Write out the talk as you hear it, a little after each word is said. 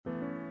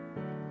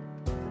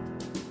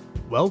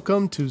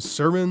Welcome to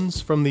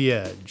Sermons from the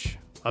Edge,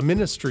 a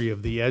ministry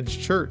of the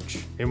Edge Church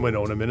in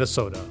Winona,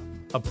 Minnesota.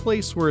 A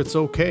place where it's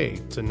okay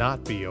to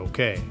not be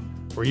okay,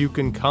 where you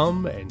can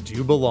come and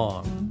you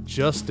belong,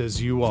 just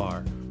as you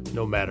are,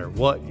 no matter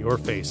what you're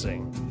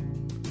facing.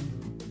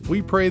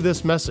 We pray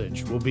this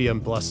message will be a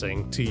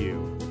blessing to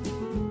you.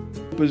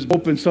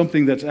 Open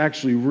something that's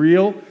actually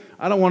real.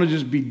 I don't want to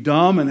just be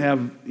dumb and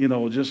have,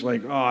 just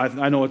like,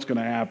 I know what's going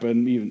to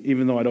happen,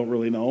 even though I don't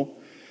really know.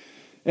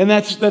 And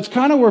that's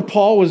kind of where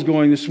Paul was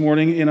going this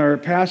morning in our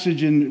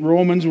passage in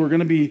Romans. We're going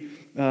to be,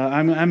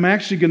 I'm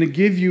actually going to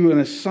give you an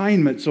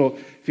assignment. So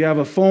if you have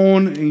a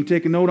phone and you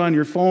take a note on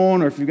your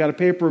phone, or if you've got a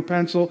paper or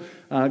pencil,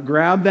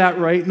 grab that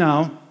right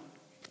now.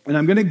 And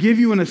I'm going to give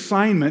you an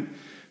assignment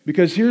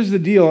because here's the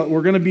deal.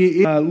 We're going to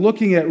be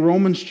looking at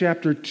Romans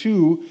chapter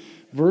 2,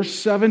 verse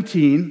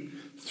 17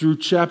 through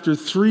chapter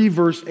 3,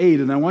 verse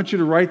 8. And I want you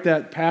to write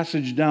that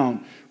passage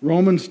down.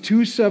 Romans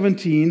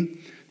 2:17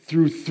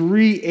 through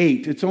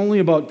 3:8. It's only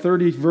about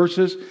 30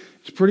 verses.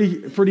 It's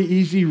pretty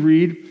easy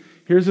read.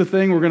 Here's the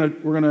thing, we're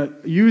gonna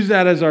use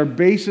that as our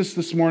basis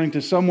this morning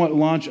to somewhat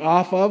launch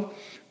off of,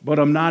 but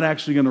I'm not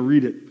actually going to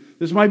read it.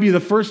 This might be the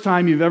first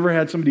time you've ever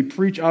had somebody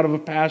preach out of a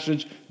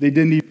passage they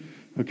didn't even,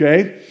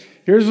 okay?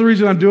 Here's the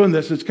reason I'm doing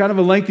this. It's kind of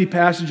a lengthy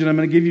passage, and I'm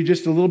going to give you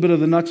just a little bit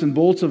of the nuts and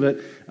bolts of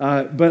it.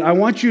 But I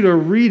want you to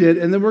read it,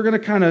 and then we're going to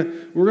kind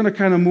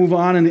of move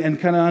on and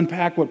kind of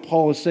unpack what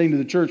Paul is saying to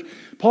the church.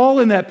 Paul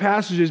in that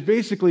passage is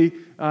basically,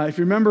 if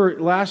you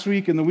remember last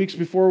week and the weeks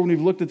before when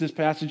we've looked at this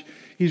passage,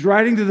 he's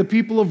writing to the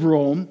people of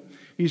Rome.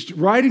 He's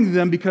writing to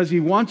them because he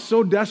wants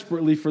so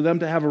desperately for them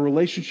to have a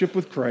relationship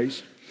with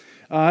Christ.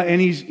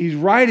 And he's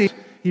writing,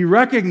 he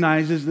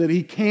recognizes that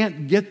he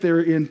can't get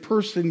there in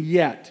person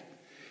yet.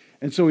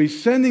 And so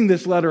he's sending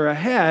this letter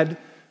ahead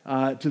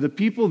to the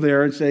people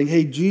there and saying,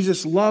 hey,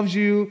 Jesus loves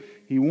you.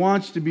 He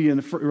wants to be in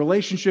a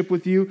relationship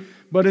with you.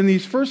 But in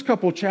these first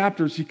couple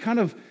chapters, he kind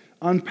of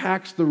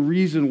unpacks the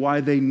reason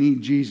why they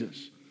need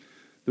Jesus.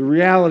 The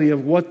reality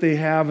of what they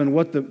have and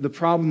what the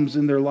problems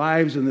in their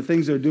lives and the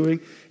things they're doing.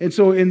 And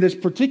so in this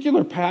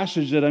particular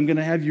passage that I'm going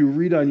to have you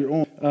read on your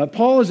own,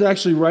 Paul is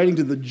actually writing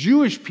to the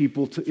Jewish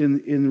people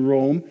in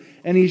Rome,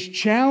 and he's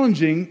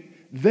challenging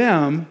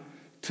them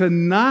to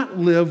not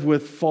live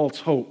with false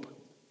hope.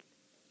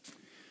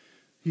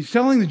 He's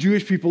telling the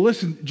Jewish people,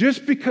 listen,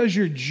 just because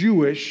you're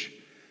Jewish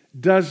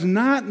does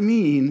not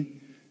mean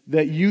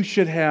that you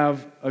should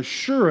have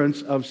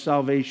assurance of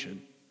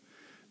salvation.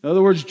 In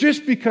other words,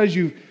 just because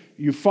you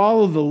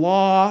follow the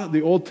law,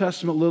 the Old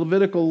Testament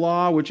Levitical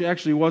law, which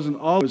actually wasn't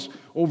always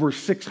over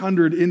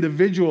 600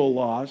 individual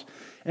laws,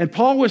 and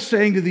Paul was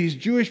saying to these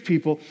Jewish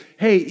people,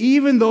 hey,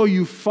 even though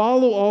you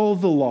follow all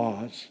of the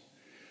laws,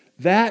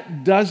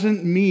 that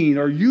doesn't mean,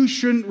 or you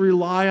shouldn't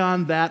rely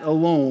on that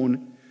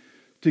alone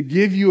to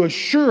give you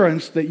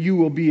assurance that you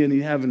will be in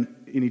heaven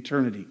in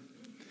eternity.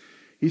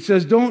 He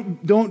says,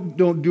 don't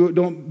do it.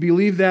 Don't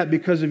believe that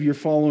because of your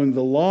following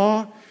the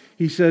law.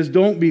 He says,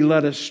 don't be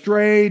led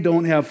astray.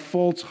 Don't have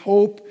false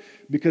hope,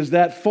 because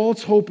that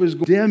false hope is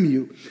going to condemn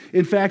you.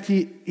 In fact,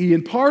 he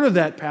in part of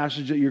that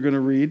passage that you're going to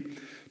read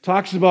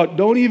talks about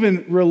don't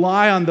even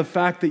rely on the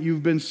fact that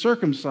you've been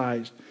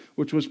circumcised,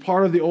 which was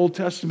part of the Old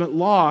Testament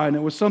law, and it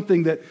was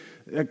something that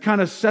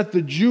kind of set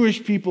the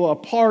Jewish people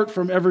apart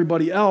from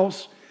everybody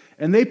else,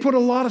 and they put a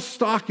lot of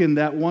stock in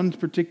that one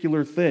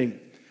particular thing.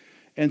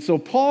 And so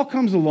Paul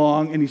comes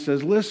along and he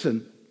says,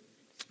 listen,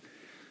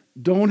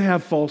 don't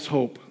have false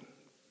hope.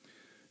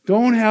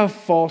 Don't have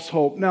false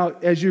hope. Now,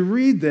 as you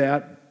read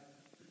that,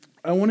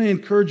 I want to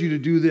encourage you to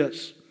do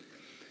this.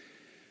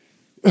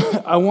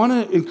 I want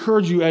to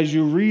encourage you as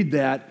you read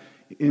that,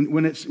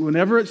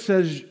 whenever it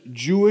says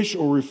Jewish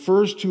or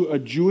refers to a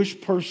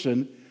Jewish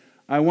person,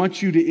 I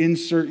want you to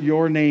insert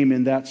your name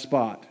in that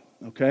spot,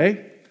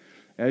 okay?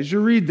 As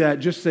you read that,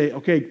 just say,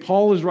 okay,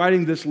 Paul is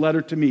writing this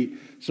letter to me.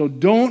 So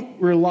don't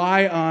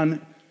rely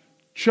on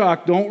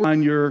Chuck, don't rely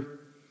on your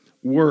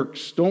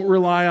works, don't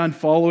rely on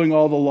following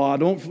all the law,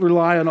 don't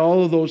rely on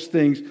all of those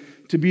things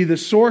to be the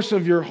source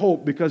of your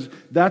hope, because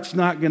that's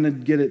not going to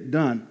get it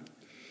done.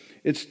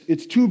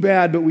 It's too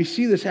bad, but we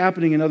see this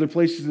happening in other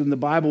places in the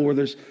Bible where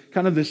there's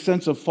kind of this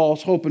sense of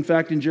false hope. In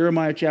fact, in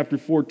Jeremiah chapter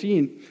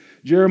 14,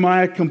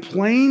 Jeremiah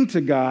complained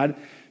to God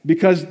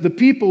because the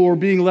people were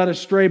being led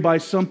astray by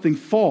something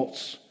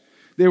false.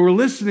 They were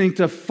listening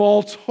to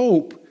false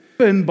hope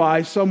given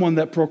by someone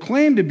that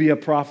proclaimed to be a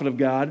prophet of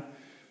God,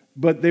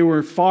 but they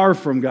were far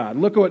from God.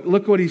 Look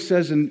what he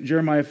says in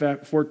Jeremiah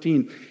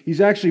 14.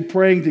 He's actually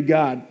praying to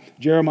God,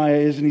 Jeremiah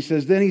is, and he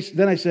says,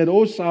 Then I said,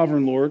 O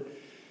sovereign Lord,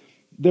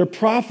 their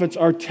prophets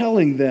are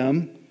telling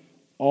them,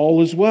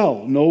 all is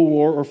well, no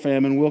war or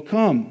famine will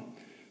come.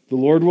 The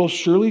Lord will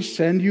surely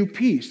send you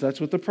peace. That's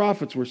what the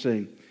prophets were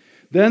saying.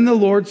 Then the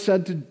Lord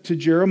said to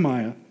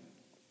Jeremiah,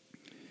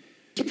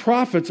 these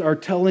prophets are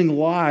telling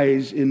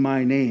lies in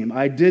my name.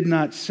 I did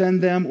not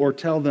send them or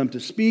tell them to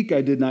speak.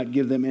 I did not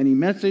give them any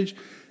message.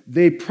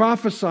 They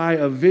prophesy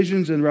of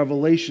visions and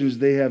revelations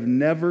they have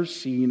never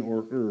seen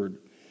or heard.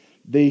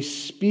 They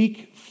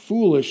speak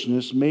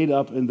foolishness made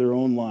up in their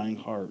own lying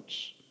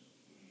hearts.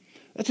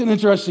 That's an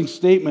interesting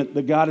statement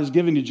that God is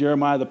giving to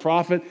Jeremiah the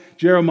prophet.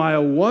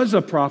 Jeremiah was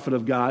a prophet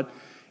of God,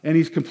 and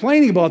he's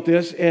complaining about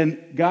this, and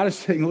God is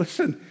saying,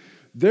 listen,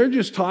 they're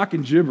just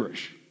talking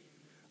gibberish.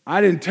 I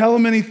didn't tell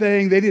them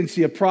anything. They didn't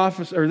see a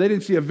prophecy, or they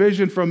didn't see a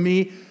vision from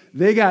me.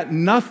 They got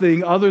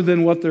nothing other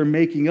than what they're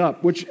making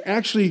up, which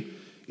actually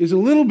is a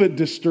little bit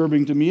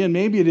disturbing to me, and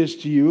maybe it is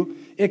to you.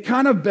 It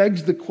kind of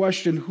begs the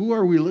question, who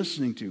are we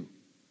listening to?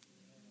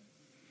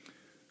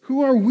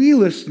 Who are we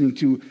listening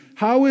to?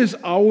 How is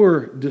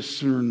our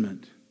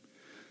discernment?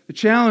 The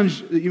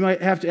challenge that you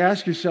might have to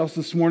ask yourself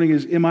this morning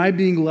is, am I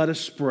being led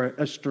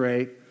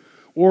astray,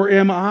 or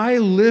am I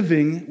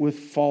living with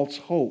false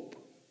hope?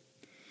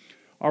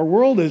 Our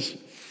world is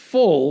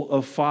full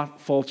of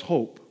false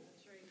hope.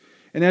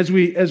 And as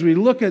we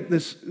look at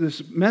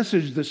this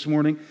message this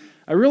morning,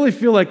 I really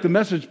feel like the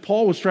message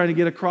Paul was trying to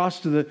get across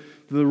to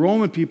the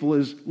Roman people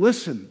is,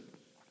 listen,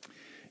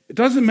 it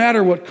doesn't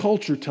matter what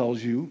culture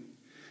tells you.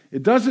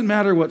 It doesn't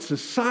matter what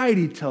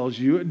society tells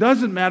you. It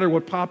doesn't matter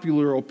what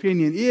popular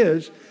opinion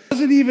is. It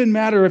doesn't even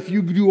matter if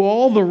you do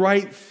all the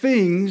right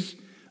things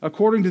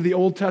according to the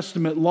Old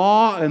Testament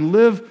law and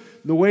live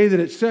the way that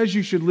it says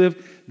you should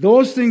live.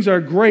 Those things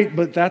are great,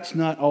 but that's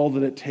not all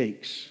that it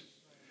takes.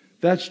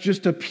 That's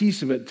just a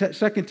piece of it.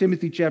 2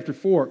 Timothy chapter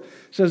 4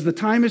 says, the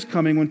time is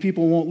coming when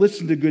people won't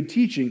listen to good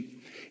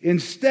teaching.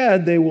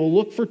 Instead, they will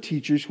look for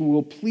teachers who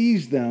will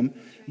please them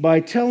by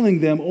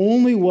telling them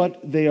only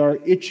what they are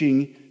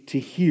itching to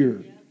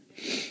hear.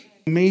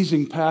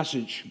 Amazing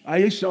passage. I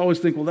used to always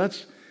think, well,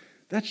 that's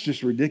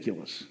just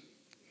ridiculous.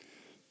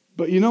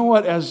 But you know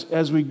what?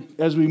 As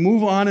we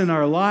move on in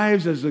our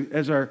lives,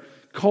 as our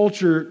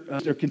culture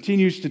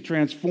continues to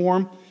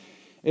transform,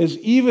 as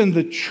even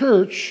the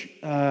church,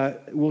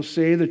 we'll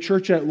say, the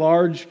church at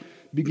large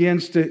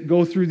begins to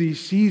go through these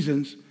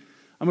seasons,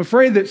 I'm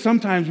afraid that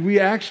sometimes we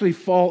actually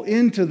fall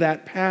into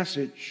that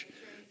passage.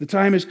 The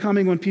time is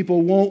coming when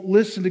people won't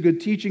listen to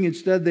good teaching.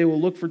 Instead, they will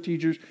look for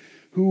teachers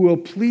who will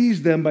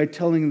please them by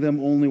telling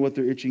them only what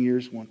their itching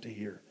ears want to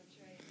hear.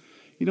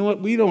 You know what?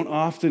 We don't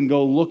often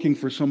go looking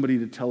for somebody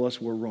to tell us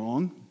we're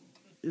wrong.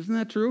 Isn't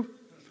that true?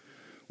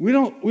 We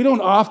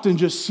don't often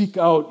just seek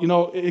out,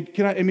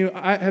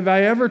 have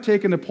I ever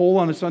taken a poll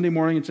on a Sunday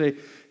morning and say,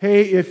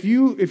 hey, if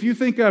you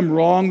think I'm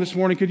wrong this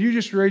morning, could you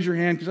just raise your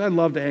hand? Because I'd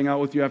love to hang out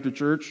with you after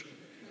church.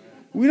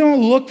 We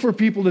don't look for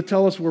people to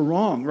tell us we're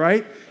wrong,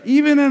 right?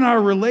 Even in our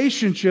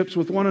relationships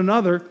with one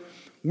another,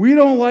 we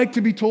don't like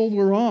to be told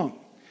we're wrong.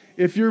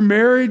 If you're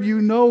married,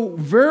 you know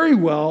very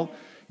well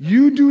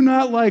you do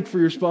not like for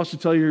your spouse to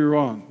tell you you're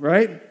wrong,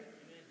 right?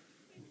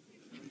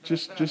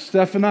 Just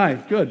Steph and I.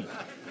 Good.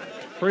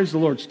 Praise the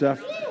Lord,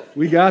 Steph.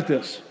 We got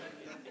this.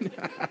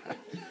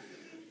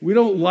 We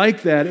don't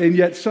like that, and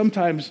yet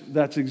sometimes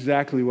that's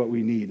exactly what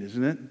we need,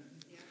 isn't it?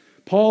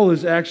 Paul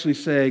is actually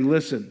saying,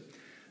 listen,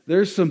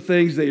 there's some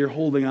things that you're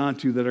holding on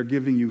to that are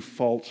giving you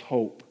false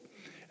hope.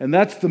 And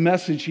that's the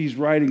message he's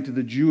writing to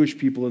the Jewish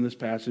people in this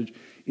passage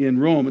in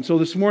Rome. And so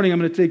this morning I'm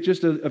going to take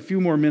just a few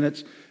more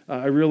minutes.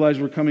 I realize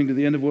we're coming to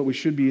the end of what we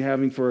should be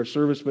having for our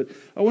service, but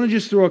I want to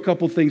just throw a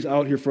couple things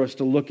out here for us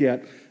to look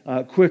at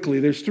quickly.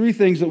 There's three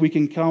things that we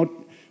can count,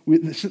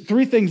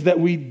 three things that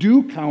we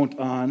do count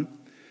on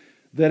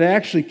that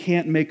actually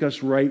can't make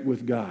us right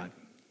with God.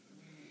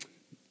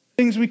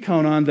 Things we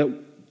count on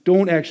that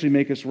don't actually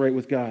make us right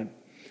with God.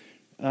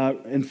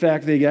 In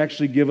fact, they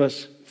actually give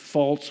us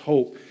false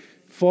hope.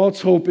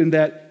 False hope in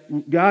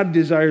that God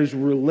desires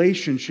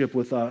relationship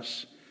with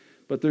us,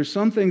 but there's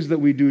some things that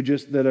we do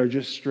that are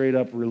just straight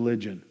up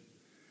religion.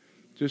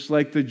 Just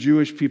like the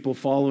Jewish people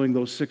following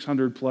those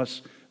 600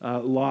 plus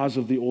laws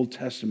of the Old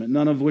Testament,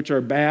 none of which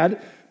are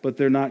bad, but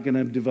they're not going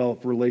to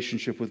develop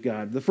relationship with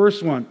God. The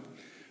first one,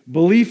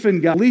 belief in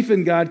God. Belief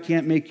in God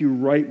can't make you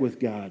right with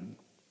God.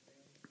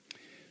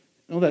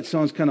 I know that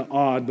sounds kind of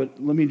odd,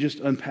 but let me just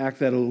unpack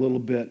that a little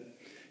bit.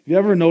 Have you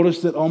ever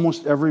noticed that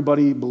almost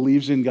everybody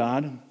believes in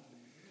God?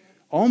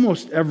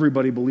 Almost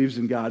everybody believes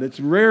in God. It's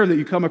rare that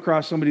you come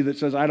across somebody that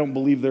says, I don't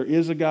believe there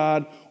is a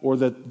God, or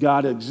that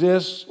God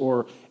exists,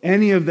 or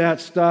any of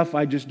that stuff.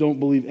 I just don't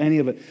believe any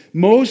of it.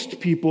 Most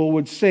people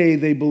would say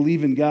they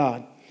believe in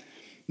God.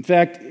 In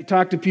fact,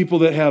 talk to people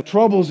that have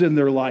troubles in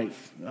their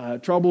life,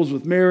 troubles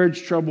with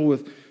marriage, trouble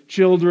with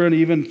children,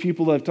 even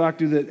people that I've talked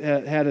to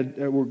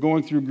that were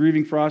going through a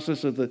grieving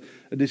process of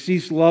a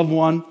deceased loved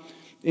one.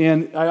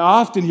 And I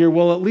often hear,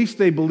 well, at least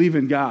they believe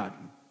in God.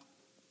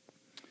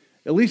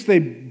 At least they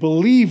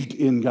believed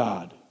in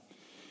God.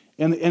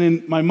 And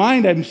in my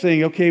mind, I'm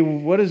saying, okay, well,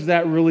 what does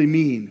that really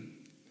mean?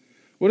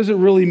 What does it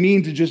really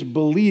mean to just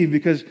believe?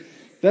 Because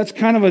that's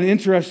kind of an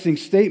interesting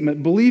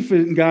statement. Belief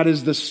in God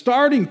is the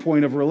starting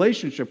point of a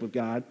relationship with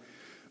God,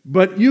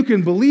 but you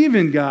can believe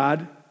in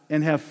God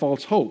and have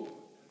false hope.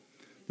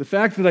 The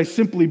fact that I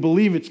simply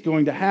believe it's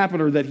going to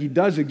happen or that He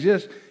does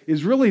exist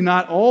is really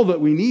not all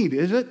that we need,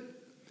 is it?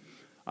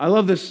 I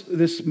love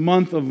this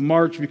month of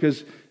March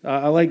because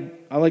I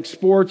like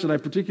sports, and I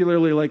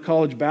particularly like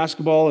college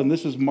basketball, and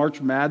this is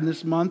March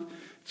Madness month.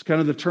 It's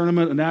kind of the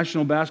tournament, a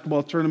national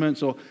basketball tournament,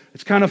 so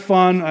it's kind of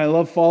fun. I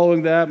love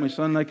following that. My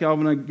son and I,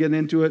 Calvin, are getting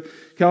into it.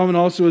 Calvin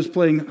also is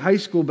playing high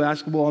school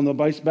basketball on the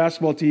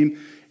basketball team,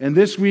 and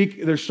this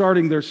week they're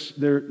starting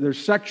their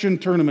section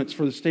tournaments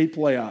for the state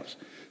playoffs.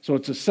 So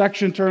it's a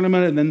section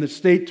tournament and then the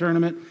state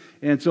tournament.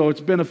 And so it's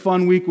been a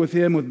fun week with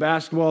him with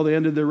basketball. They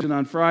ended their season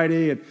on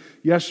Friday, and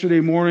yesterday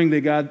morning they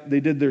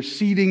did their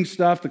seeding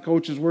stuff. The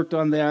coaches worked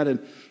on that,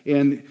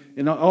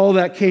 and all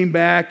that came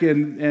back.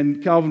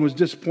 And Calvin was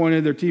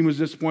disappointed. Their team was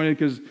disappointed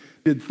because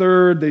they did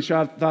third. They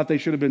thought they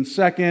should have been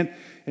second.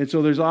 And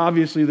so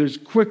there's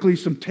quickly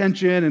some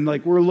tension, and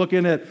like we're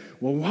looking at,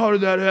 well, how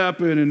did that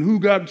happen, and who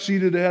got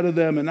seeded ahead of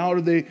them, and how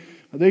did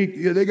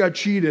they got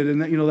cheated, and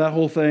that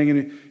whole thing,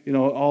 and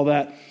all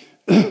that.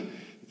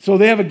 So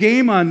they have a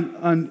game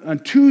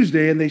on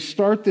Tuesday, and they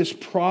start this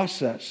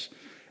process.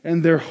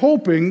 And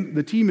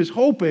the team is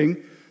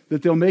hoping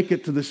that they'll make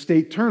it to the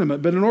state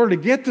tournament. But in order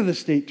to get to the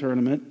state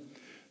tournament,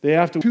 they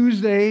have to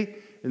Tuesday,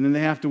 and then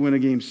they have to win a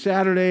game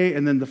Saturday,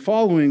 and then the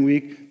following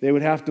week, they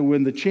would have to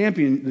win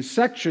the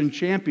section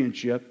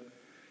championship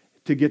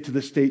to get to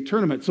the state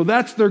tournament. So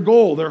that's their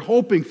goal. They're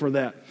hoping for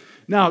that.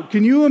 Now,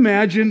 can you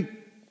imagine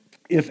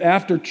if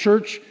after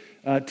church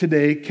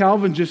today,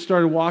 Calvin just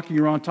started walking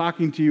around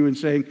talking to you and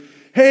saying,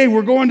 hey,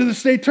 we're going to the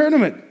state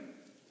tournament.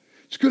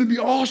 It's going to be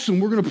awesome.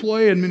 We're going to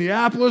play in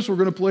Minneapolis. We're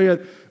going to play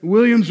at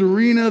Williams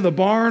Arena, the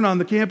barn on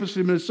the campus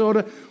in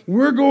Minnesota.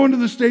 We're going to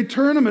the state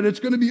tournament. It's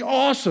going to be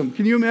awesome.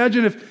 Can you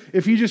imagine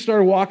if he just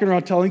started walking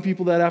around telling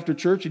people that after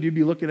church, and you'd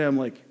be looking at him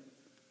like,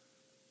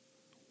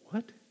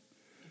 what?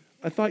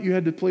 I thought you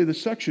had to play the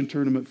section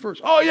tournament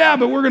first. Oh, yeah,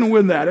 but we're going to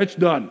win that. It's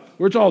done.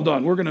 It's all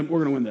done. We're going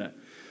to win that.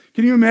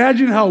 Can you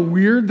imagine how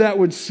weird that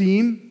would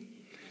seem?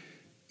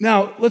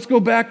 Now, let's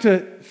go back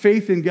to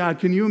faith in God.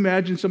 Can you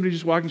imagine somebody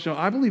just walking and saying,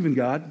 I believe in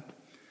God.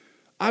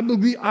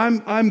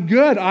 I'm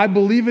good. I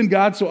believe in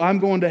God, so I'm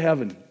going to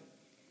heaven.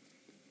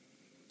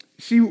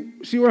 See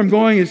where I'm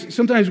going is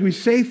sometimes we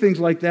say things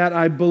like that,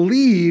 I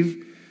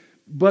believe,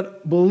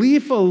 but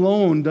belief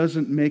alone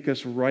doesn't make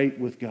us right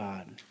with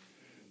God.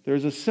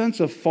 There's a sense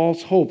of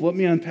false hope. Let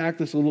me unpack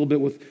this a little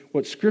bit with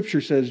what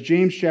Scripture says.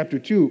 James chapter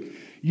 2.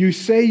 You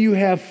say you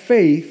have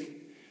faith,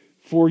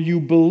 for you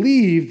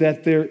believe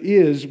that there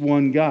is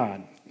one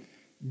God.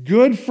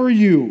 Good for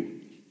you.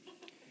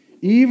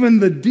 Even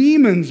the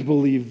demons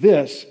believe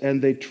this,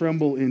 and they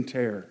tremble in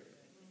terror.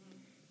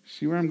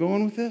 See where I'm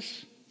going with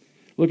this?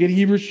 Look at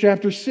Hebrews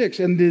chapter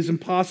 6. And it is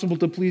impossible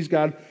to please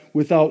God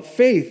without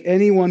faith.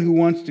 Anyone who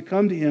wants to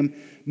come to him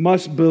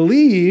must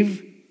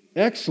believe,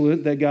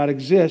 excellent, that God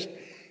exists,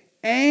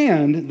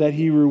 and that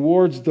he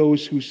rewards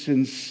those who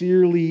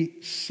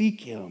sincerely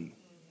seek him.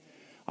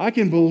 I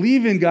can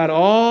believe in God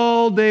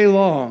all day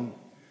long,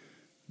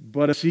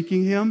 but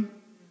seeking him,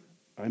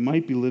 I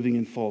might be living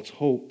in false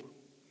hope.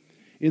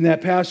 In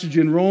that passage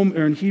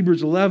in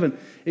Hebrews 11,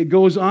 it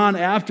goes on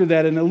after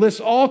that, and it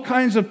lists all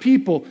kinds of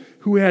people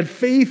who had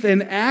faith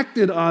and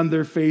acted on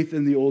their faith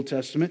in the Old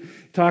Testament.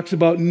 It talks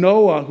about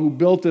Noah, who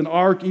built an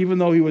ark even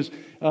though he was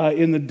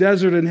in the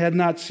desert and had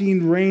not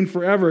seen rain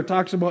forever. It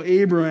talks about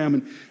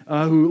Abraham,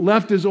 who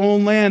left his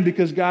own land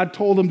because God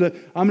told him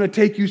I'm going to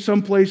take you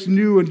someplace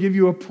new and give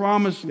you a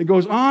promise. It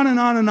goes on and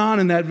on and on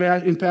in that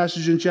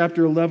passage in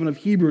chapter 11 of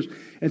Hebrews.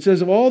 It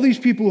says of all these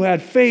people who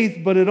had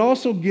faith, but it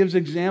also gives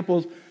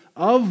examples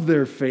of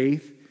their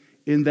faith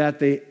in that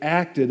they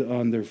acted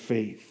on their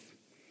faith.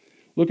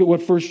 Look at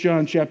what 1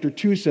 John chapter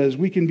 2 says.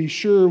 We can be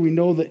sure we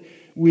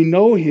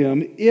know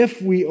him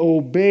if we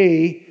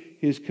obey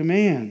his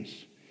commands.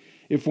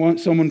 If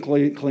someone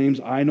claims,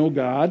 I know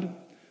God,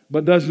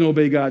 but doesn't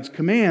obey God's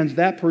commands,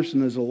 that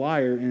person is a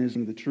liar and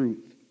isn't the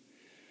truth.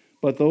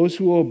 But those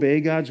who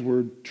obey God's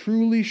word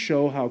truly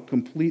show how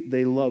complete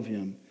they love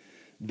him.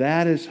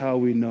 That is how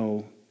we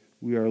know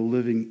we are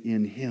living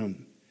in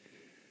him.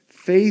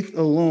 Faith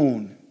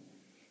alone,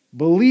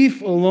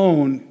 belief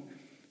alone,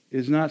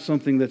 is not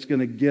something that's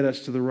going to get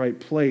us to the right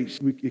place.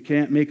 It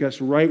can't make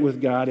us right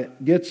with God.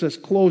 It gets us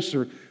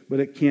closer, but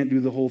it can't do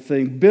the whole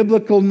thing.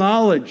 Biblical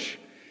knowledge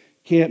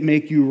can't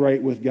make you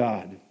right with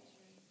God.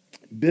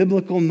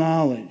 Biblical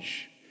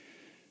knowledge.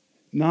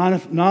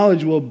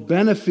 Knowledge will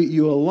benefit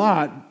you a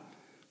lot,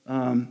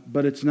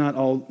 but it's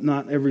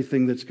not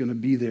everything that's going to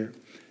be there.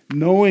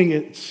 Knowing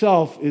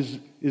itself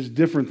is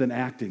different than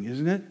acting,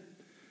 isn't it?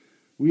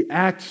 We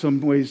act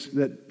some ways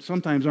that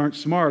sometimes aren't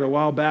smart. A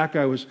while back,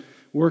 I was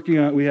working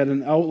on. We had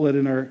an outlet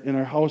in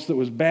our house that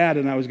was bad,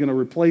 and I was going to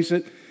replace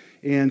it.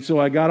 And so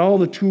I got all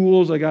the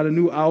tools. I got a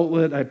new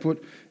outlet. I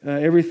put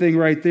everything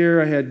right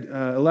there. I had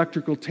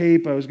electrical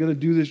tape. I was going to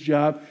do this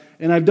job.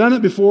 And I've done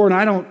it before, and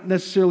I don't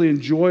necessarily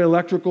enjoy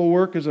electrical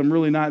work because I'm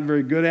really not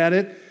very good at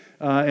it.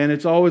 And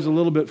it's always a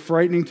little bit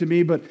frightening to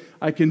me, but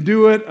I can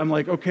do it. I'm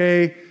like,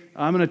 okay,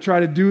 I'm going to try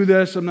to do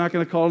this. I'm not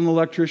going to call an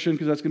electrician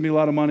because that's going to be a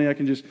lot of money.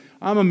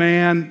 I'm a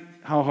man.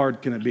 How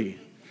hard can it be?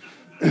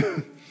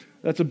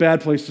 That's a bad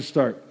place to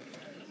start.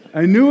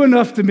 I knew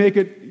enough to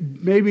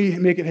maybe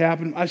make it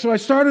happen. So I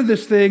started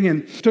this thing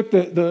and took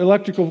the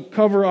electrical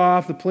cover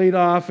off, the plate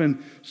off,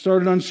 and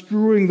started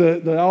unscrewing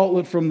the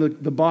outlet from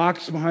the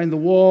box behind the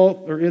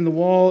wall or in the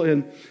wall.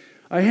 And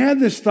I had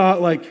this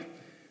thought like,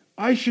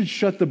 I should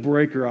shut the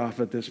breaker off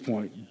at this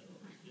point.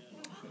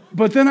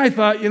 But then I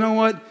thought, you know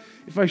what?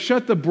 If I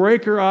shut the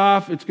breaker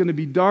off, it's going to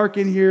be dark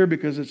in here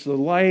because it's the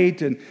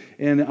light and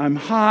I'm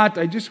hot.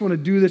 I just want to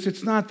do this.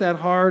 It's not that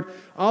hard.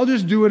 I'll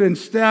just do it in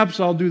steps.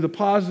 I'll do the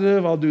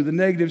positive. I'll do the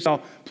negatives.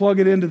 I'll plug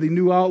it into the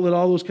new outlet,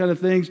 all those kind of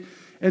things.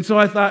 And so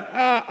I thought,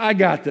 I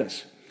got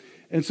this.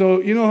 And so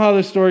you know how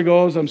this story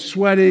goes. I'm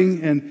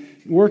sweating and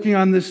working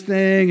on this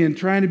thing and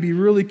trying to be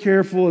really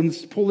careful and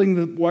pulling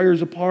the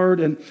wires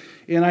apart. And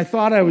I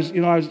thought I was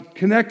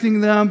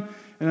connecting them.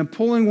 And I'm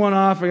pulling one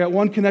off. I got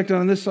one connected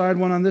on this side,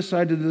 one on this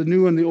side to the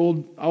new and the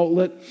old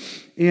outlet.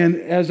 And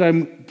as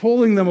I'm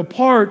pulling them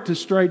apart to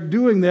start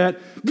doing that,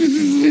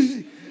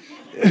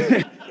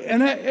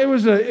 and it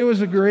was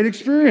a great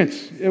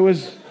experience. It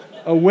was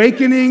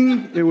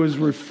awakening. It was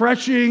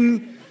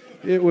refreshing.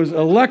 It was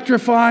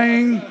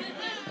electrifying.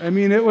 I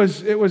mean, it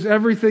was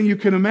everything you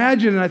can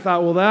imagine. And I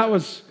thought, well, that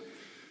was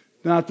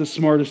not the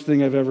smartest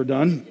thing I've ever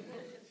done.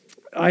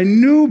 I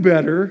knew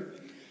better.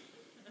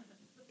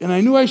 And I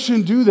knew I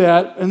shouldn't do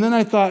that. And then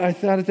I thought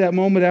at that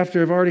moment,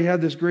 after I've already had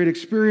this great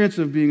experience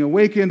of being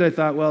awakened, I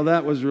thought, well,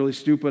 that was really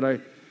stupid. I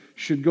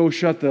should go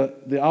shut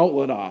the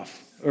outlet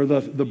off or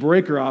the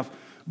breaker off.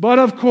 But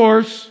of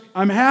course,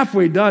 I'm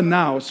halfway done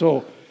now.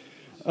 So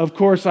of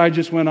course, I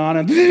just went on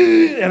and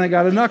I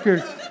got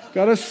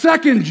a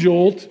second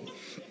jolt.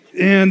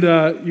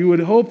 And you would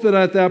hope that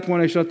at that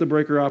point I shut the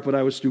breaker off, but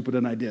I was stupid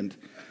and I didn't.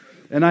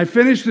 And I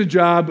finished the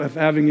job of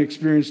having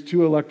experienced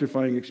 2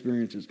 electrifying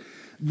experiences.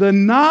 The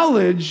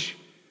knowledge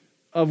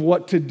of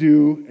what to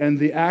do and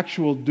the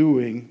actual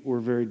doing were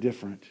very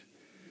different.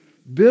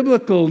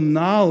 Biblical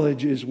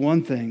knowledge is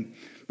one thing,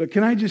 but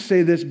can I just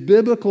say this?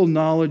 Biblical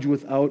knowledge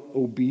without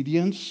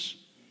obedience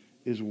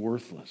is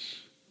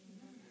worthless.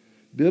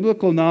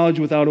 Biblical knowledge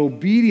without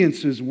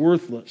obedience is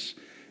worthless.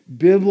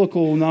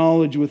 Biblical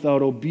knowledge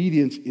without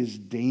obedience is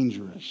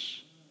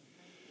dangerous.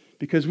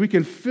 Because we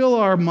can fill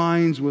our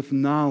minds with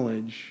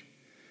knowledge,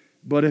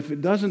 but if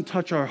it doesn't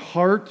touch our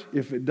heart,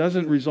 if it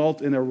doesn't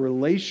result in a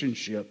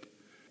relationship,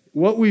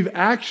 what we've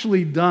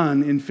actually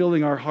done in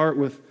filling our heart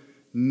with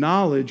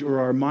knowledge or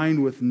our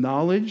mind with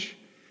knowledge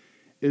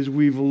is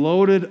we've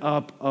loaded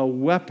up a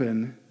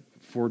weapon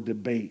for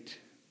debate.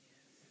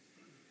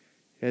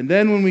 And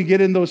then when we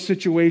get in those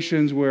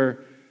situations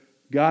where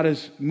God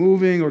is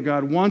moving or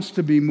God wants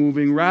to be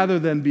moving, rather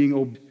than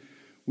being,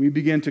 we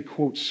begin to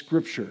quote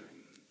Scripture.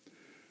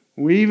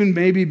 We even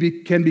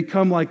maybe can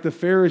become like the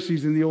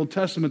Pharisees in the Old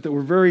Testament that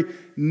were very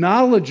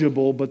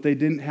knowledgeable, but they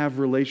didn't have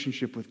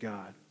relationship with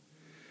God.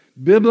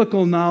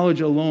 Biblical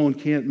knowledge alone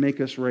can't make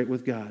us right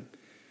with God.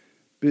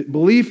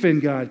 Belief in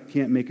God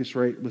can't make us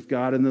right with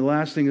God. And the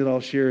last thing that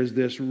I'll share is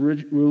this: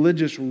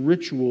 religious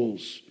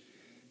rituals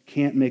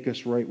can't make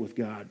us right with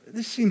God.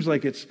 This seems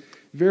like it's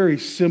very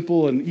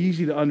simple and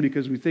easy to understand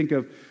because we think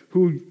of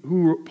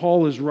who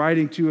Paul is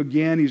writing to.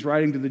 Again, he's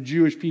writing to the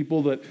Jewish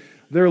people that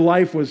their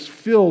life was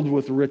filled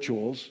with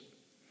rituals.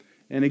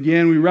 And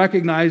again, we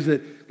recognize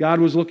that God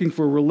was looking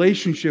for a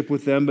relationship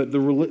with them, but the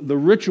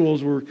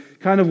rituals were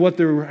kind of what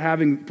they were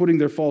putting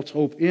their false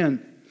hope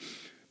in.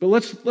 But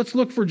let's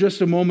look for just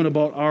a moment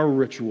about our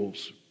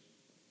rituals.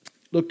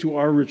 Look to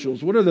our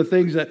rituals. What are the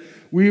things that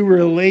we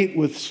relate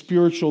with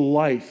spiritual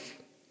life?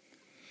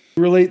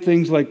 We relate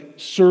things like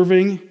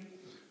serving.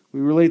 We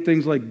relate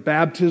things like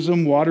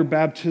baptism, water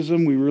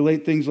baptism. We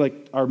relate things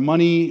like our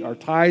money, our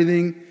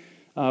tithing.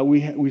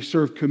 We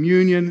serve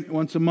communion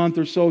once a month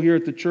or so here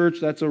at the church.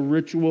 That's a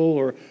ritual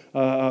or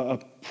a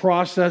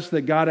process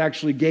that God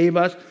actually gave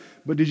us.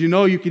 But did you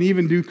know you can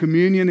even do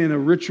communion in a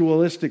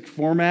ritualistic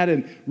format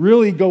and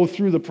really go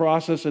through the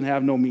process and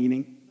have no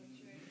meaning?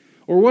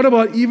 Or what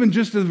about even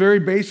just the very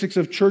basics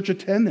of church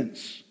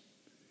attendance?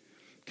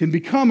 Can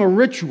become a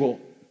ritual.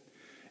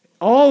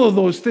 All of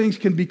those things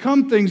can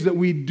become things that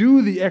we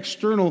do the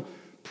external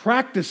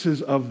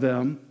practices of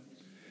them.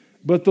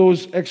 But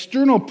those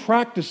external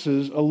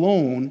practices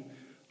alone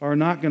are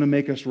not going to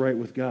make us right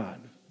with God,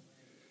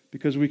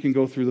 because we can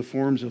go through the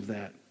forms of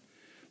that.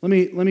 Let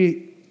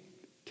me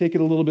take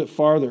it a little bit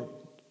farther.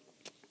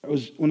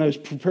 When I was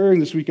preparing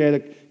this week, I had a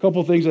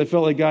couple things I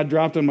felt like God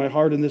dropped on my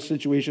heart in this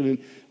situation, and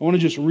I want to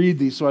just read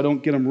these so I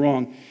don't get them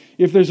wrong.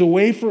 If there's a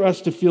way for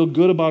us to feel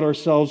good about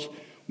ourselves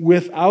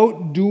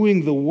without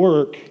doing the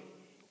work,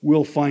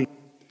 we'll find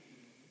it.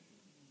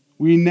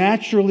 We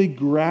naturally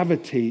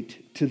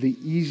gravitate to the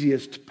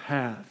easiest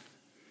path,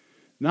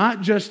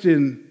 not just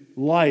in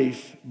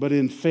life, but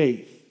in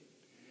faith.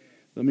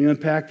 Let me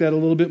unpack that a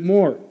little bit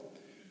more.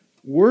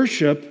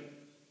 Worship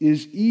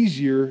is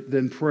easier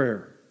than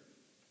prayer.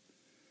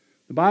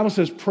 The Bible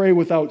says pray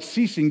without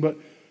ceasing, but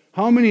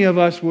how many of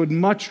us would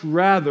much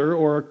rather,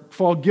 or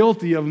fall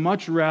guilty of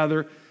much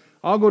rather,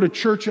 I'll go to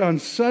church on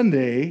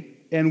Sunday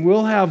and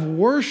we'll have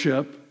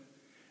worship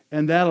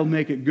and that'll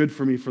make it good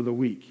for me for the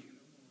week.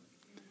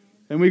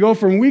 And we go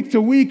from week to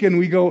week and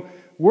we go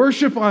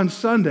worship on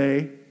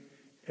Sunday,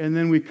 and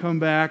then we come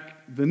back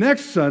the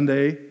next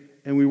Sunday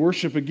and we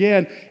worship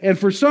again. And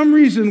for some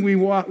reason,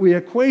 we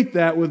equate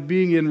that with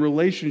being in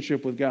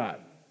relationship with God.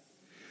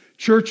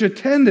 Church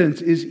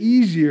attendance is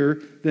easier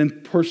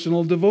than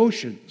personal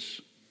devotions.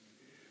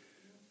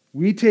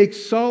 We take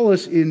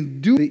solace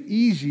in doing the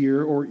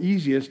easier or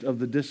easiest of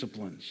the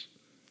disciplines.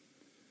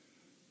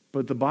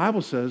 But the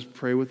Bible says,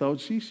 pray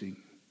without ceasing.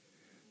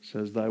 It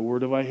says, thy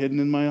word have I hidden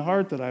in my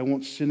heart that I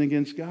won't sin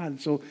against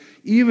God. So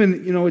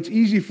even, it's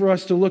easy for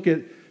us to look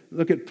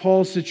at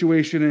Paul's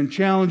situation and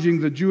challenging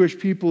the Jewish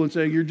people and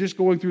saying, you're just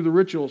going through the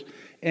rituals.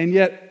 And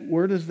yet,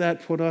 where does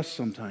that put us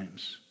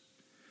sometimes?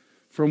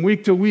 From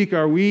week to week,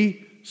 are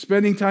we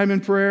spending time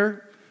in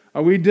prayer?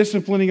 Are we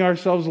disciplining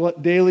ourselves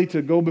daily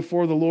to go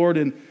before the Lord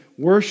in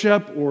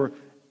worship or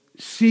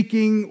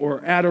seeking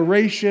or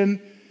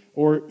adoration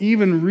or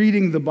even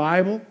reading the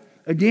Bible?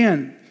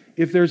 Again,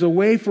 if there's a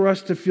way for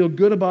us to feel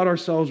good about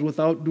ourselves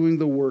without doing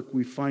the work,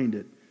 we find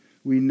it.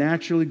 We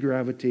naturally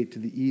gravitate to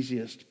the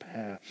easiest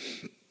path.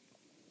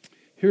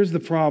 Here's the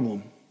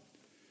problem.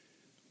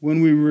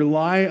 When we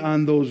rely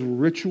on those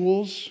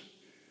rituals,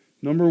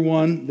 number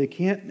one, they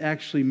can't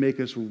actually make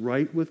us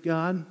right with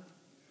God.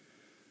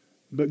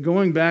 But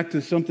going back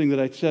to something that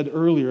I said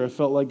earlier, I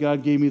felt like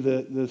God gave me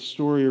the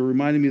story or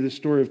reminded me of the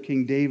story of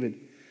King David.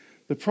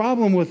 The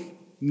problem with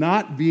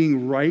not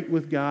being right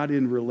with God,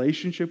 in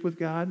relationship with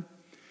God,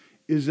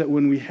 is that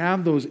when we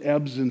have those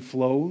ebbs and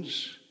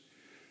flows,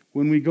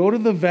 when we go to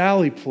the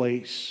valley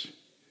place,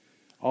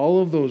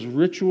 all of those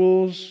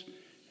rituals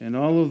and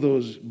all of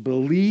those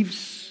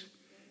beliefs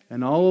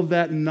and all of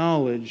that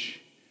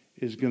knowledge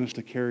is going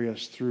to carry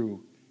us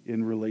through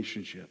in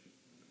relationship.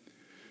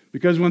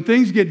 Because when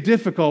things get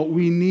difficult,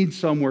 we need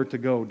somewhere to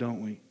go,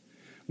 don't we?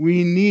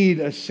 We need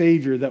a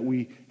Savior that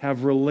we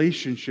have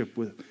relationship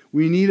with.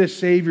 We need a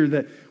Savior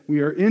that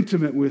we are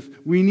intimate with.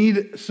 We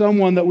need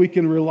someone that we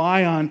can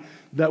rely on,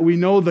 that we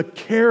know the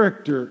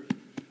character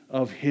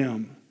of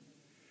Him.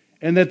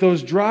 And that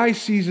those dry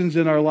seasons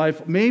in our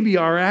life maybe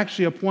are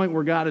actually a point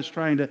where God is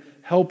trying to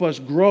help us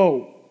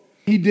grow.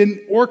 He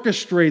didn't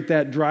orchestrate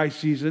that dry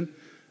season,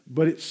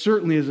 but it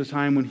certainly is a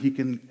time when He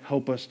can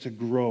help us to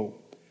grow.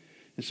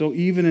 And so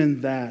even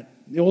in that,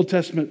 the Old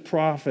Testament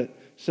prophet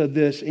said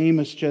this,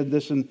 Amos said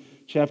this in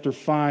chapter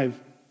 5,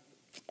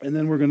 and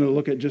then we're going to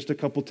look at just a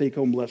couple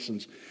take-home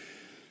lessons.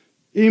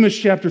 Amos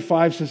chapter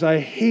 5 says, I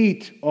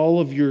hate all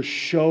of your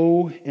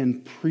show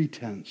and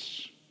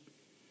pretense.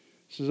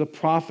 This is a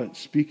prophet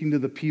speaking to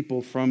the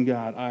people from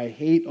God. I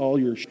hate all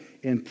your show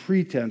and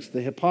pretense,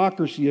 the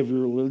hypocrisy of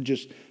your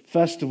religious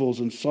festivals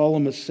and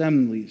solemn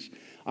assemblies.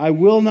 I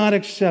will not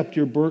accept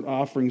your burnt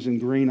offerings and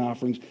grain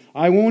offerings.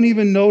 I won't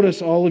even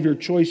notice all of your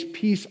choice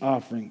peace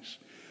offerings.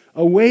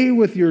 Away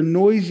with your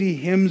noisy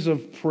hymns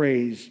of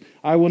praise.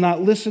 I will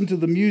not listen to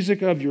the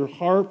music of your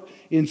harp.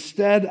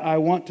 Instead, I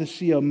want to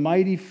see a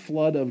mighty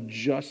flood of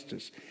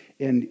justice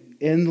and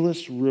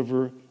endless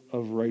river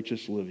of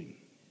righteous living.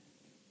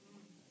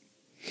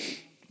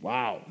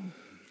 Wow.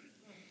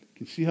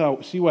 You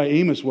can see why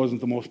Amos wasn't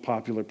the most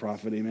popular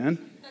prophet, amen?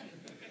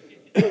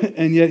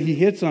 And yet he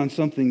hits on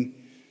something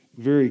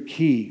very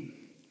key.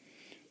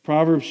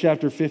 Proverbs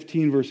chapter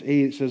 15, verse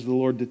 8, it says, the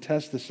Lord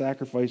detests the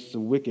sacrifices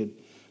of wicked,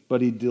 but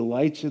He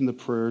delights in the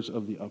prayers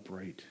of the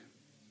upright.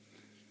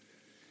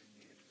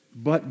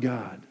 But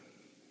God.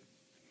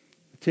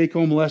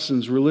 Take-home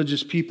lessons.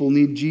 Religious people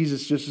need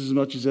Jesus just as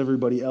much as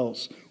everybody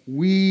else.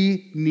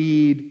 We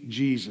need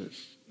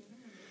Jesus.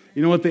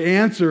 You know what? The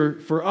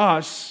answer for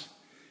us,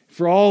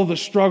 for all the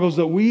struggles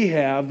that we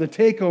have, the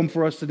take-home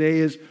for us today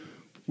is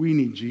we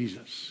need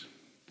Jesus.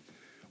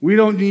 We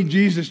don't need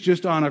Jesus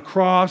just on a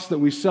cross that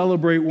we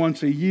celebrate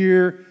once a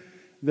year,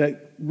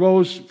 that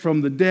rose from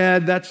the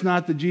dead. That's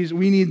not the Jesus.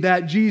 We need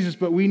that Jesus,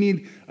 but we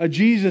need a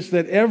Jesus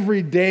that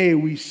every day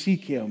we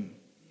seek Him.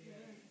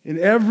 And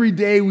every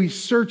day we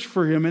search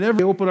for Him. And every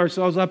day we open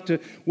ourselves up to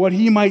what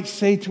He might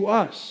say to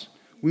us.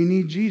 We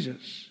need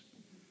Jesus.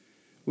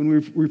 When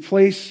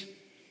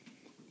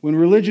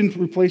religion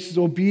replaces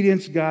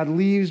obedience, God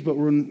leaves. But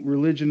when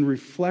religion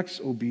reflects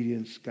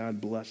obedience,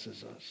 God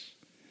blesses us.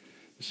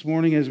 This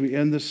morning as we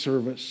end this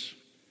service,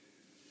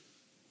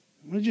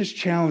 I want to just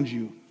challenge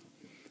you.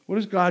 What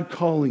is God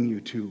calling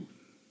you to?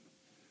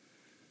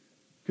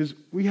 Because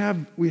we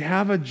have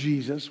a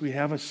Jesus, we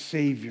have a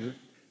Savior,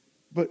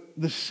 but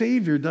the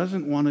Savior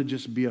doesn't want to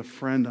just be a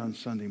friend on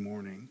Sunday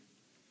morning.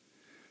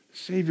 The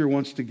Savior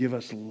wants to give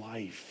us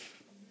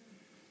life.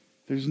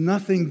 There's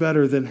nothing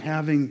better than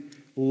having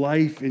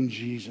life in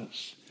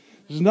Jesus.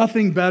 There's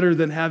nothing better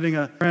than having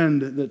a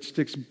friend that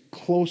sticks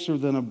closer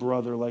than a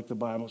brother, like the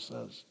Bible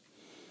says.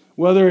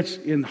 Whether it's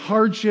in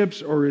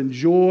hardships or in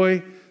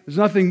joy, there's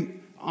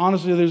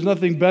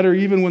nothing better,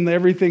 even when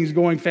everything's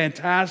going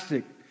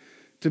fantastic,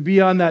 to be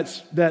on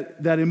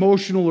that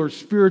emotional or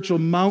spiritual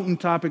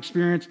mountaintop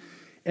experience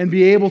and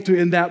be able to,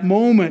 in that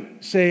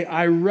moment, say,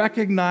 I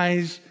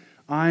recognize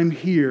I'm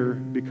here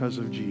because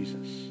of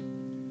Jesus.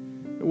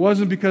 It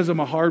wasn't because I'm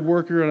a hard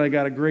worker and I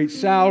got a great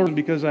salary,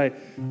 because I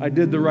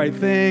did the right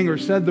thing or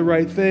said the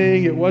right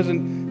thing. It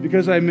wasn't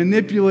because I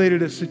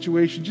manipulated a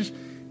situation.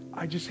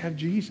 I just have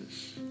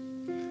Jesus.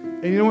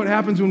 And you know what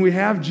happens when we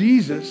have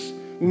Jesus,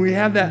 when we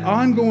have that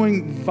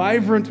ongoing,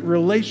 vibrant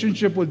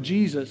relationship with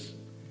Jesus?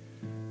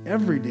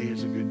 Every day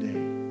is a good day.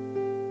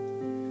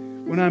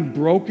 When I'm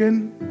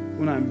broken,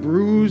 when I'm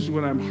bruised,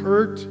 when I'm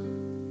hurt,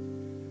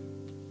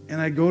 and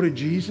I go to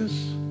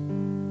Jesus,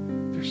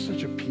 there's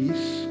such a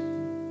peace.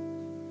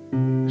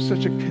 There's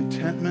such a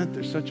contentment.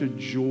 There's such a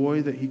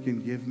joy that he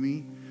can give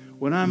me.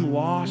 When I'm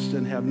lost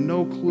and have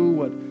no clue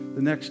what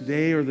the next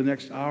day or the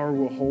next hour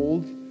will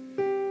hold,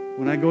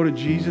 when I go to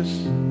Jesus,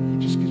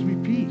 he just gives me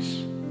peace.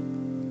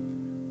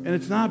 And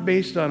it's not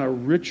based on a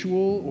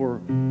ritual or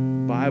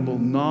Bible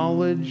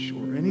knowledge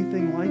or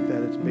anything like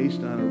that. It's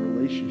based on a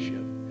relationship.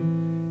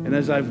 And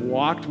as I've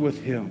walked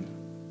with him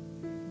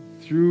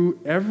through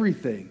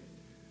everything,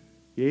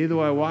 yea,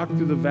 though I walk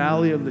through the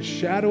valley of the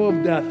shadow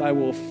of death, I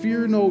will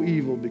fear no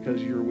evil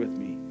because you're with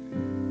me,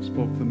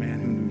 spoke the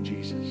man who knew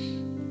Jesus.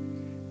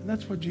 And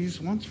that's what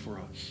Jesus wants for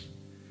us.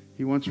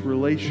 He wants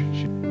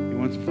relationship. He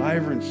wants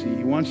vibrancy.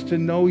 He wants to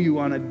know you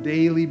on a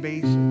daily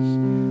basis.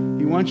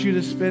 He wants you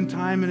to spend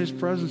time in his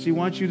presence. He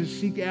wants you to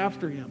seek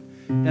after him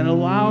and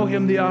allow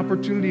him the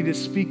opportunity to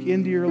speak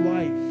into your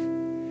life.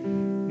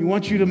 He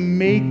wants you to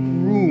make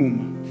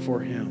room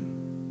for him.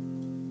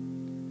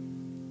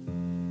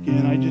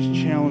 Again, I just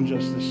challenge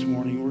us this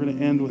morning. We're going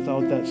to end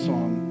without that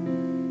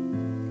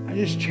song. I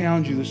just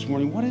challenge you this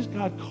morning. What is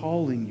God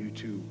calling you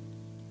to?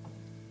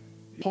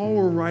 If Paul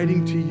were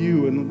writing to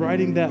you and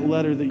writing that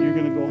letter that you're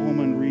going to go home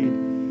and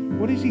read,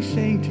 what is he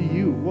saying to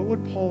you? What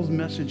would Paul's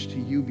message to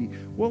you be?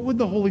 What would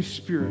the Holy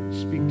Spirit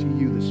speak to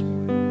you this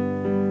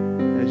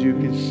morning as you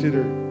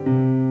consider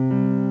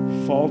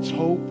false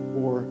hope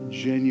or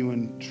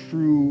genuine,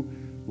 true,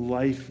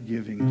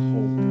 life-giving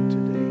hope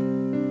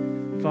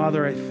today?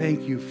 Father, I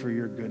thank you for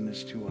your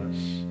goodness to us.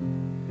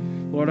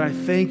 Lord, I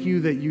thank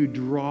you that you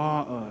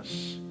draw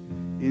us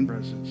in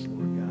presence,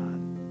 Lord God.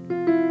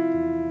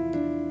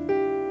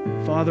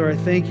 Father, I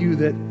thank you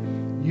that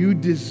you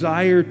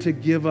desire to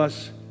give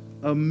us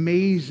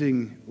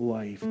amazing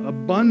life.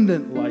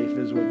 Abundant life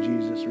is what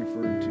Jesus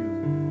referred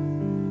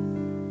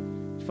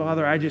to.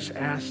 Father, I just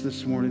ask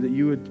this morning that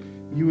you would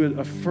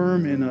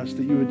affirm in us,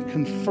 that you would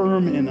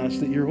confirm in us,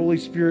 that your Holy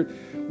Spirit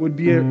would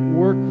be at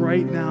work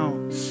right now,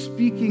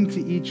 speaking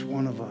to each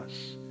one of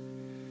us.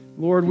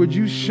 Lord, would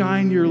you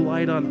shine your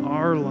light on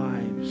our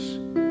lives?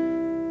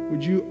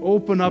 Would you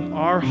open up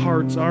our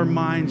hearts, our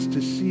minds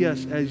to see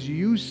us as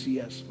you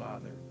see us,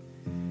 Father,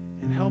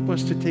 and help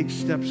us to take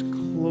steps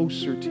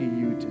closer to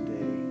you today.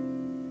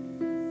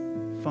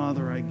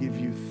 Father, I give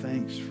you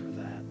thanks for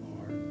that,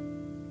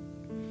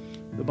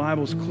 Lord. The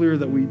Bible's clear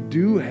that we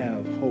do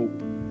have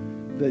hope,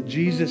 that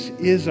Jesus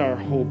is our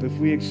hope. If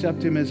we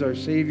accept him as our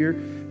Savior,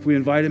 if we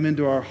invite him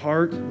into our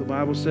heart, the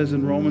Bible says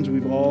in Romans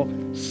we've all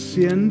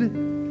sinned.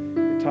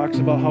 It talks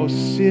about how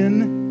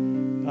sin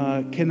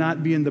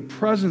cannot be in the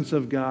presence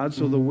of God.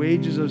 So the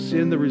wages of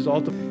sin, the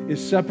result of,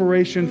 is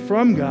separation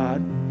from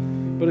God.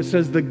 But it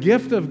says the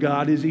gift of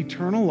God is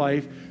eternal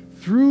life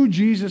through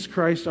Jesus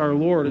Christ our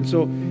Lord. And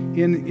so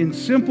in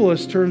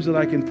simplest terms that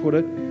I can put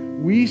it,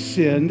 we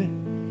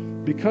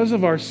sinned. Because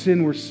of our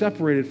sin, we're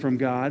separated from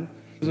God.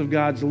 Because of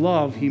God's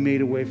love, he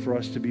made a way for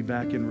us to be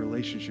back in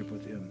relationship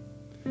with him.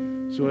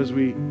 So as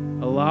we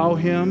allow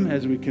him,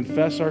 as we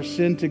confess our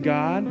sin to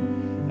God,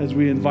 as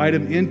we invite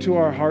him into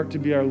our heart to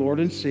be our Lord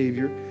and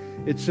Savior,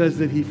 it says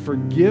that he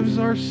forgives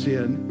our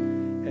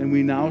sin, and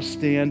we now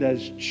stand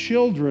as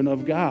children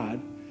of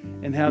God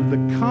and have the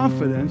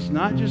confidence,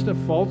 not just a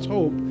false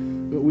hope,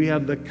 but we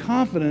have the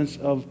confidence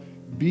of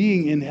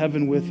being in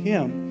heaven with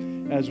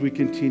him as we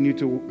continue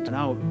to walk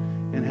out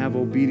and have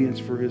obedience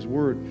for his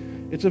word.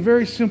 It's a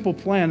very simple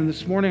plan, and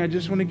this morning I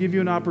just want to give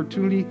you an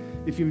opportunity.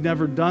 If you've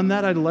never done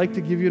that, I'd like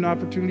to give you an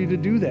opportunity to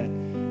do that.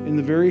 In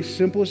the very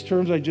simplest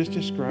terms I just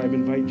described,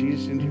 invite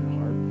Jesus into your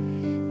heart.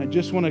 I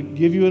just want to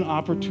give you an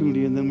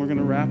opportunity, and then we're going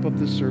to wrap up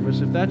this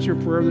service. If that's your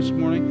prayer this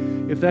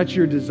morning, if that's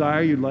your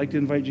desire, you'd like to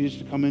invite Jesus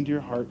to come into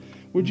your heart,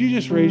 would you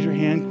just raise your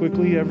hand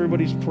quickly?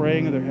 Everybody's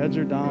praying, and their heads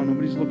are down,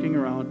 nobody's looking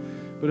around.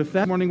 But if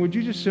that morning, would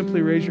you just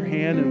simply raise your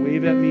hand and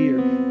wave at me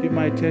or get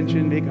my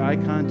attention, make eye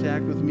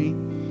contact with me?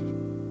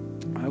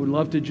 I would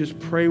love to just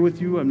pray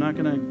with you. I'm not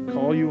going to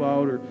call you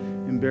out or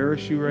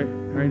embarrass you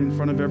right in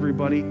front of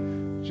everybody.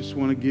 Just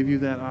want to give you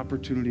that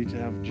opportunity to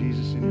have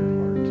Jesus in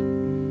your heart.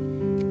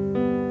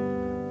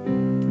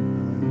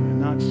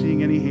 I'm not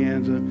seeing any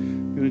hands.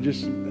 I'm going to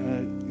just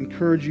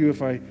encourage you.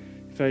 If I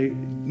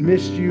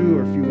missed you,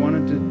 or if you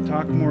wanted to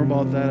talk more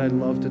about that, I'd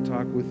love to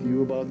talk with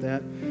you about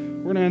that.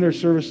 We're going to end our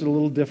service a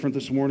little different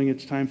this morning.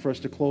 It's time for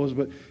us to close,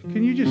 but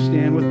can you just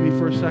stand with me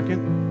for a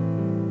second?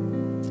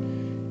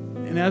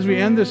 And as we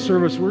end this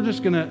service, I'm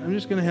just going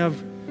to have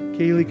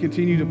Kaylee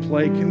continue to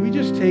play. Can we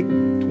just take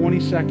 20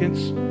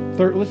 seconds?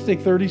 Let's take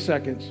 30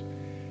 seconds.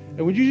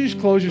 And would you just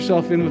close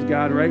yourself in with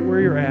God right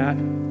where you're at?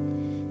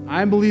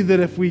 I believe that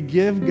if we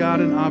give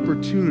God an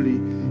opportunity,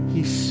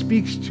 he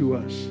speaks to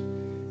us.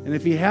 And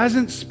if he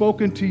hasn't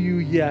spoken to you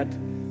yet,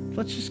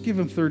 let's just give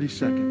him 30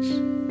 seconds.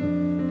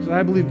 Because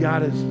I believe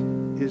God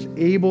is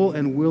able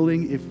and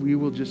willing if we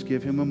will just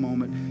give him a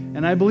moment.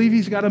 And I believe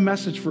he's got a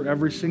message for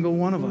every single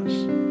one of us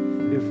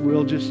if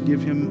we'll just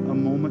give him a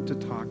moment to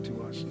talk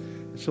to us.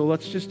 So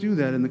let's just do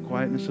that in the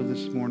quietness of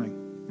this morning.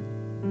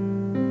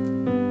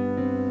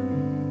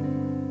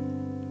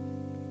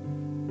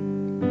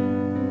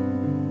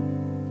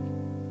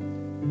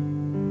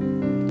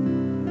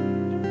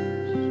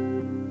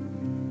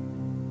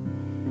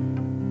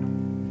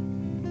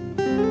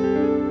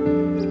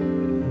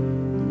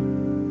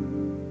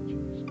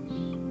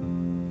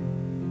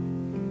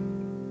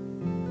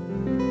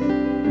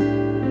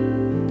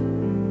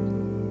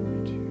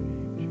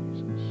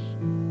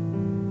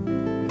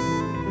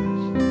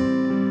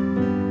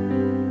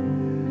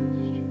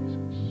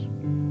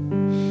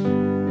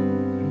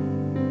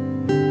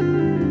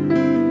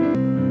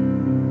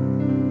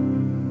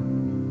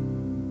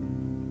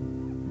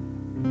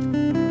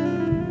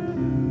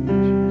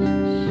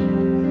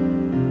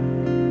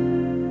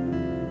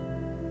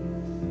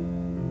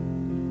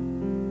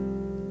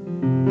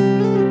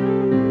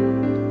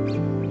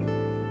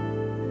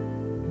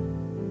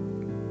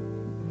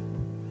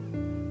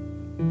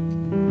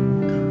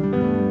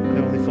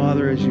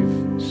 As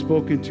you've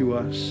spoken to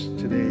us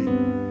today,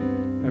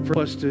 I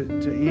pray us to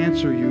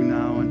answer you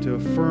now and to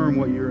affirm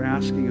what you're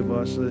asking of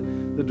us,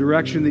 the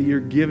direction that you're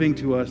giving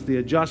to us, the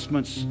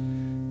adjustments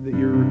that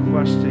you're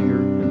requesting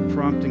and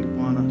prompting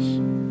upon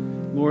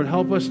us. Lord,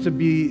 help us to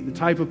be the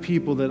type of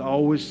people that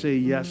always say,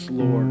 yes,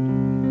 Lord.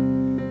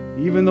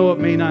 Even though it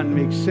may not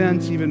make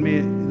sense,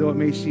 though it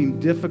may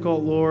seem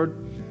difficult, Lord,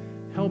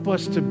 help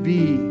us to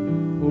be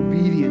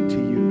obedient to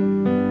you.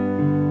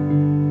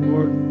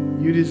 Lord,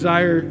 you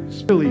desire,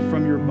 really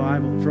from your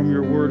Bible, from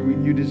your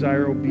word, you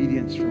desire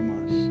obedience from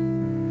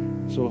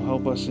us. So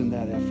help us in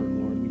that effort,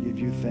 Lord. We give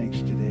you thanks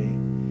today.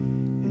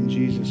 In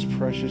Jesus'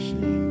 precious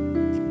name,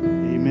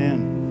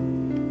 amen.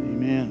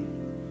 Amen.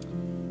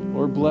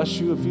 Lord bless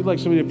you. If you'd like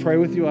somebody to pray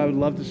with you, I would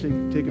love to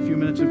take a few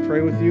minutes and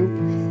pray with you.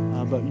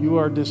 But you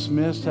are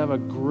dismissed. Have a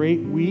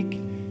great week,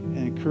 and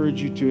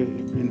encourage you to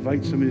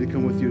invite somebody to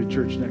come with you to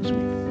church next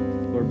week.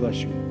 Lord bless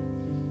you.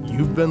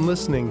 You've been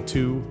listening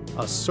to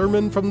A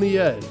Sermon from the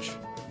Edge,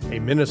 a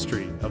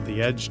ministry of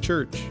the Edge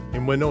Church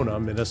in Winona,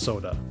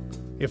 Minnesota.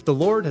 If the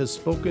Lord has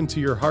spoken to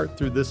your heart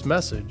through this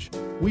message,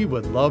 we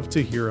would love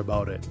to hear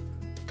about it.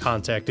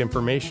 Contact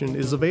information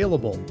is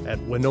available at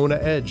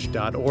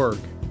winonaedge.org.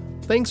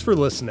 Thanks for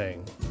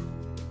listening.